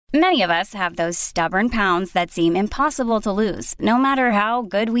Many of us have those stubborn pounds that seem impossible to lose, no matter how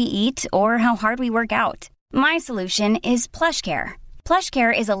good we eat or how hard we work out. My solution is PlushCare.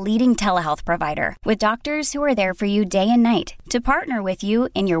 PlushCare is a leading telehealth provider with doctors who are there for you day and night to partner with you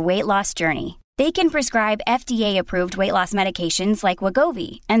in your weight loss journey. They can prescribe FDA-approved weight loss medications like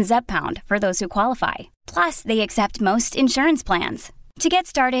Wegovy and Zepbound for those who qualify. Plus, they accept most insurance plans. To get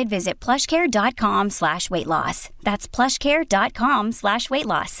started, visit plushcare.com/weightloss. That's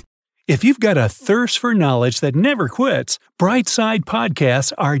plushcare.com/weightloss. If you've got a thirst for knowledge that never quits, Brightside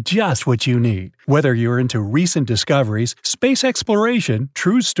Podcasts are just what you need. Whether you're into recent discoveries, space exploration,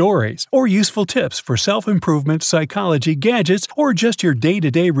 true stories, or useful tips for self-improvement, psychology, gadgets, or just your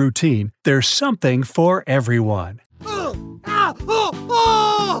day-to-day routine, there's something for everyone.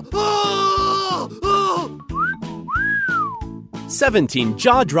 17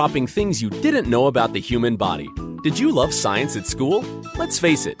 jaw-dropping things you didn't know about the human body. Did you love science at school? Let's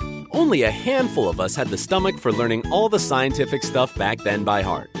face it, only a handful of us had the stomach for learning all the scientific stuff back then by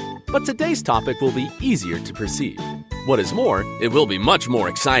heart. But today's topic will be easier to perceive. What is more, it will be much more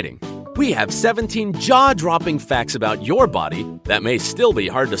exciting. We have 17 jaw-dropping facts about your body that may still be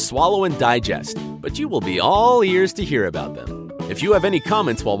hard to swallow and digest, but you will be all ears to hear about them. If you have any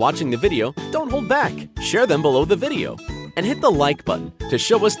comments while watching the video, don't hold back. Share them below the video. And hit the like button to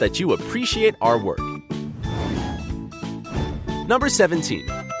show us that you appreciate our work. Number 17.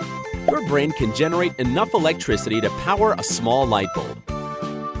 Your brain can generate enough electricity to power a small light bulb.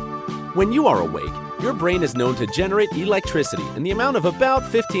 When you are awake, your brain is known to generate electricity in the amount of about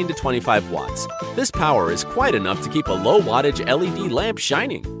 15 to 25 watts. This power is quite enough to keep a low-wattage LED lamp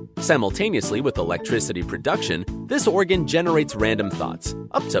shining. Simultaneously with electricity production, this organ generates random thoughts,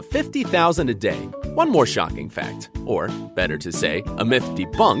 up to 50,000 a day. One more shocking fact, or better to say, a myth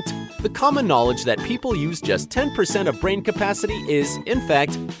debunked, the common knowledge that people use just 10% of brain capacity is, in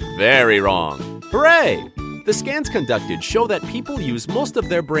fact, very wrong. Hooray! The scans conducted show that people use most of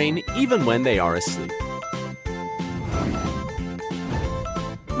their brain even when they are asleep.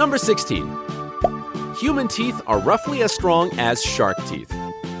 Number 16. Human teeth are roughly as strong as shark teeth.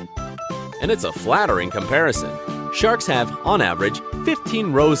 And it's a flattering comparison. Sharks have, on average,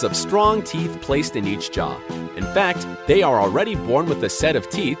 15 rows of strong teeth placed in each jaw. In fact, they are already born with a set of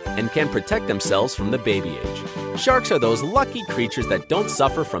teeth and can protect themselves from the baby age. Sharks are those lucky creatures that don't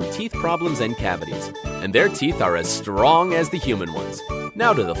suffer from teeth problems and cavities, and their teeth are as strong as the human ones.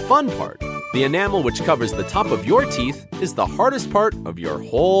 Now to the fun part. The enamel which covers the top of your teeth is the hardest part of your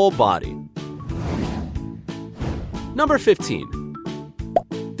whole body. Number 15.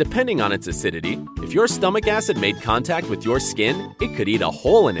 Depending on its acidity, if your stomach acid made contact with your skin, it could eat a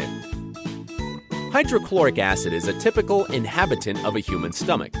hole in it. Hydrochloric acid is a typical inhabitant of a human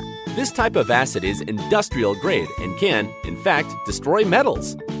stomach. This type of acid is industrial grade and can, in fact, destroy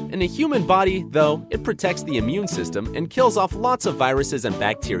metals. In a human body, though, it protects the immune system and kills off lots of viruses and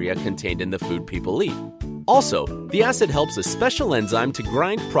bacteria contained in the food people eat. Also, the acid helps a special enzyme to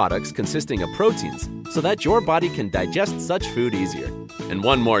grind products consisting of proteins so that your body can digest such food easier. And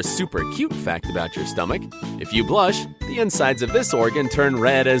one more super cute fact about your stomach: if you blush, the insides of this organ turn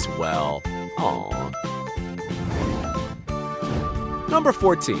red as well. Aww. Number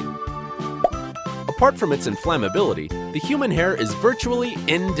 14. Apart from its inflammability, the human hair is virtually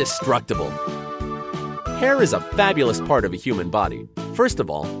indestructible. Hair is a fabulous part of a human body. First of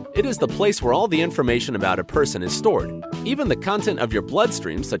all, it is the place where all the information about a person is stored. Even the content of your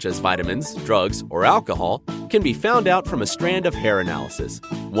bloodstream, such as vitamins, drugs, or alcohol, can be found out from a strand of hair analysis.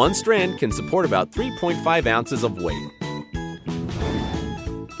 One strand can support about 3.5 ounces of weight.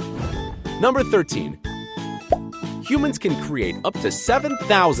 Number 13. Humans can create up to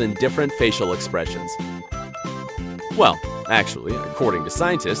 7,000 different facial expressions. Well, actually, according to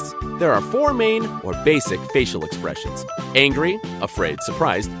scientists, there are 4 main or basic facial expressions: angry, afraid,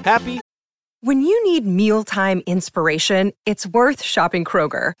 surprised, happy. When you need mealtime inspiration, it's worth shopping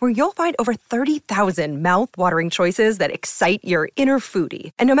Kroger, where you'll find over 30,000 mouth-watering choices that excite your inner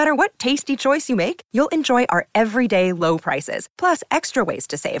foodie. And no matter what tasty choice you make, you'll enjoy our everyday low prices, plus extra ways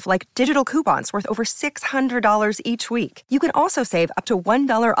to save, like digital coupons worth over $600 each week. You can also save up to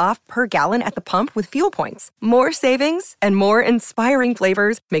 $1 off per gallon at the pump with fuel points. More savings and more inspiring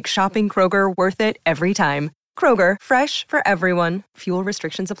flavors make shopping Kroger worth it every time. Kroger, fresh for everyone. Fuel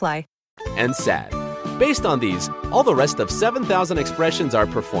restrictions apply. And sad. Based on these, all the rest of 7,000 expressions are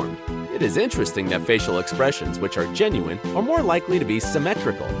performed. It is interesting that facial expressions, which are genuine, are more likely to be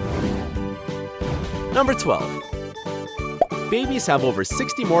symmetrical. Number 12. Babies have over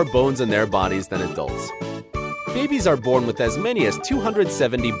 60 more bones in their bodies than adults. Babies are born with as many as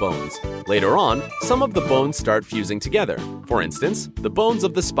 270 bones. Later on, some of the bones start fusing together. For instance, the bones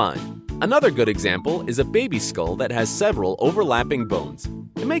of the spine. Another good example is a baby skull that has several overlapping bones.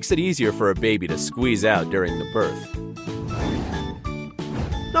 It makes it easier for a baby to squeeze out during the birth.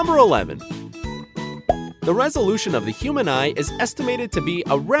 Number 11. The resolution of the human eye is estimated to be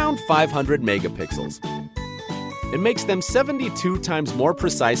around 500 megapixels. It makes them 72 times more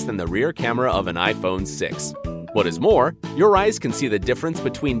precise than the rear camera of an iPhone 6. What is more, your eyes can see the difference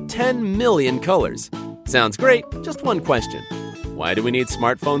between 10 million colors. Sounds great, just one question. Why do we need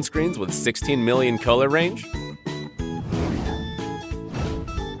smartphone screens with 16 million color range?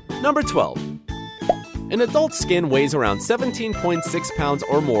 Number 12. An adult skin weighs around 17.6 pounds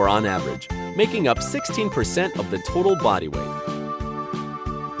or more on average, making up 16% of the total body weight.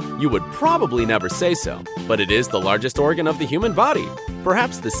 You would probably never say so, but it is the largest organ of the human body.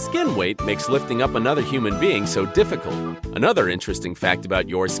 Perhaps the skin weight makes lifting up another human being so difficult. Another interesting fact about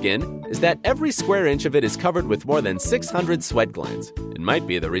your skin is that every square inch of it is covered with more than 600 sweat glands. It might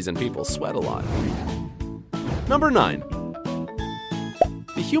be the reason people sweat a lot. Number 9.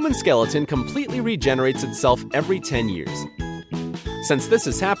 The human skeleton completely regenerates itself every 10 years. Since this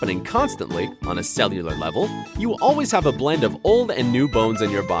is happening constantly on a cellular level, you will always have a blend of old and new bones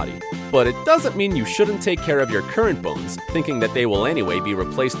in your body. But it doesn't mean you shouldn't take care of your current bones, thinking that they will anyway be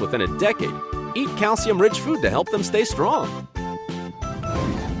replaced within a decade. Eat calcium-rich food to help them stay strong.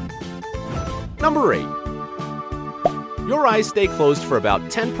 Number 8. Your eyes stay closed for about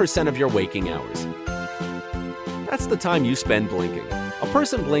 10% of your waking hours. That's the time you spend blinking. A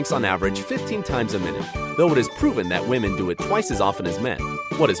person blinks on average 15 times a minute, though it is proven that women do it twice as often as men.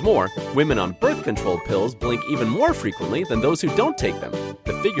 What is more, women on birth control pills blink even more frequently than those who don't take them.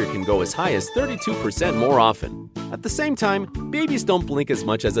 The figure can go as high as 32% more often. At the same time, babies don't blink as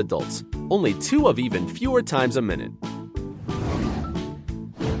much as adults, only 2 of even fewer times a minute.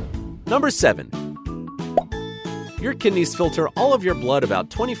 Number 7. Your kidneys filter all of your blood about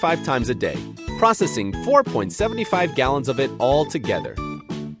 25 times a day, processing 4.75 gallons of it all together.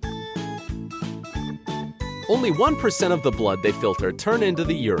 Only 1% of the blood they filter turn into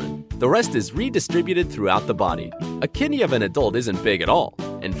the urine. The rest is redistributed throughout the body. A kidney of an adult isn't big at all.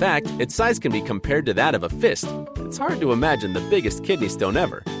 In fact, its size can be compared to that of a fist. It's hard to imagine the biggest kidney stone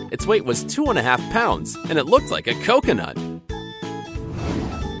ever. Its weight was 2.5 pounds, and it looked like a coconut.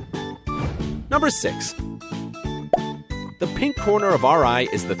 Number 6. The pink corner of our eye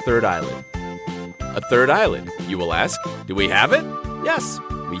is the third eyelid. A third eyelid, you will ask. Do we have it? Yes.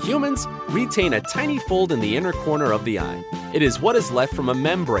 We humans retain a tiny fold in the inner corner of the eye. It is what is left from a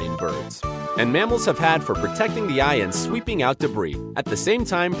membrane birds, and mammals have had for protecting the eye and sweeping out debris, at the same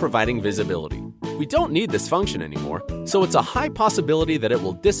time providing visibility. We don't need this function anymore, so it's a high possibility that it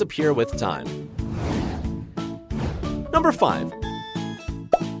will disappear with time. Number 5.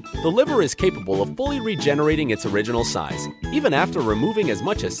 The liver is capable of fully regenerating its original size, even after removing as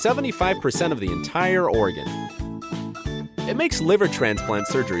much as 75% of the entire organ. It makes liver transplant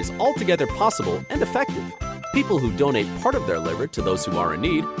surgeries altogether possible and effective. People who donate part of their liver to those who are in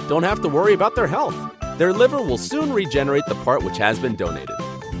need don't have to worry about their health. Their liver will soon regenerate the part which has been donated.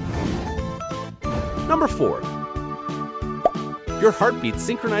 Number 4. Your heartbeat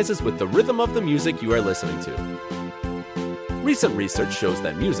synchronizes with the rhythm of the music you are listening to. Recent research shows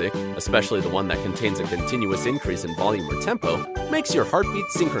that music, especially the one that contains a continuous increase in volume or tempo, makes your heartbeat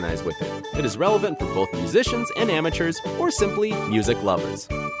synchronize with it. It is relevant for both musicians and amateurs, or simply music lovers.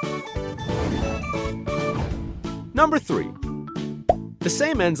 Number 3. The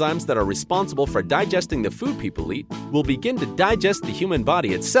same enzymes that are responsible for digesting the food people eat will begin to digest the human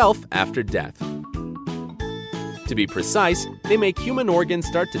body itself after death. To be precise, they make human organs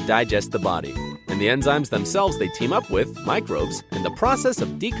start to digest the body, and the enzymes themselves they team up with, microbes, and the process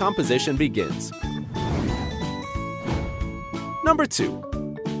of decomposition begins. Number 2.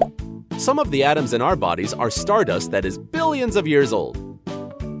 Some of the atoms in our bodies are stardust that is billions of years old.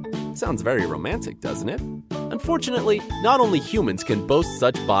 Sounds very romantic, doesn't it? Unfortunately, not only humans can boast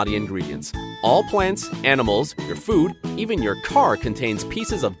such body ingredients. All plants, animals, your food, even your car contains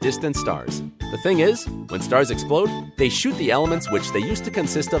pieces of distant stars. The thing is, when stars explode, they shoot the elements which they used to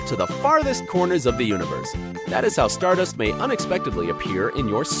consist of to the farthest corners of the universe. That is how stardust may unexpectedly appear in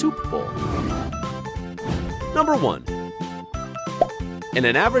your soup bowl. Number 1. In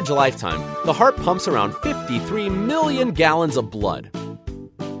an average lifetime, the heart pumps around 53 million gallons of blood.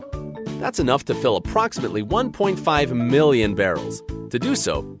 That's enough to fill approximately 1.5 million barrels. To do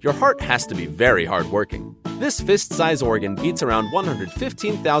so, your heart has to be very hardworking. This fist-sized organ beats around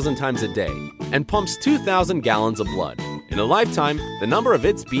 115,000 times a day and pumps 2,000 gallons of blood. In a lifetime, the number of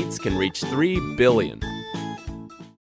its beats can reach 3 billion.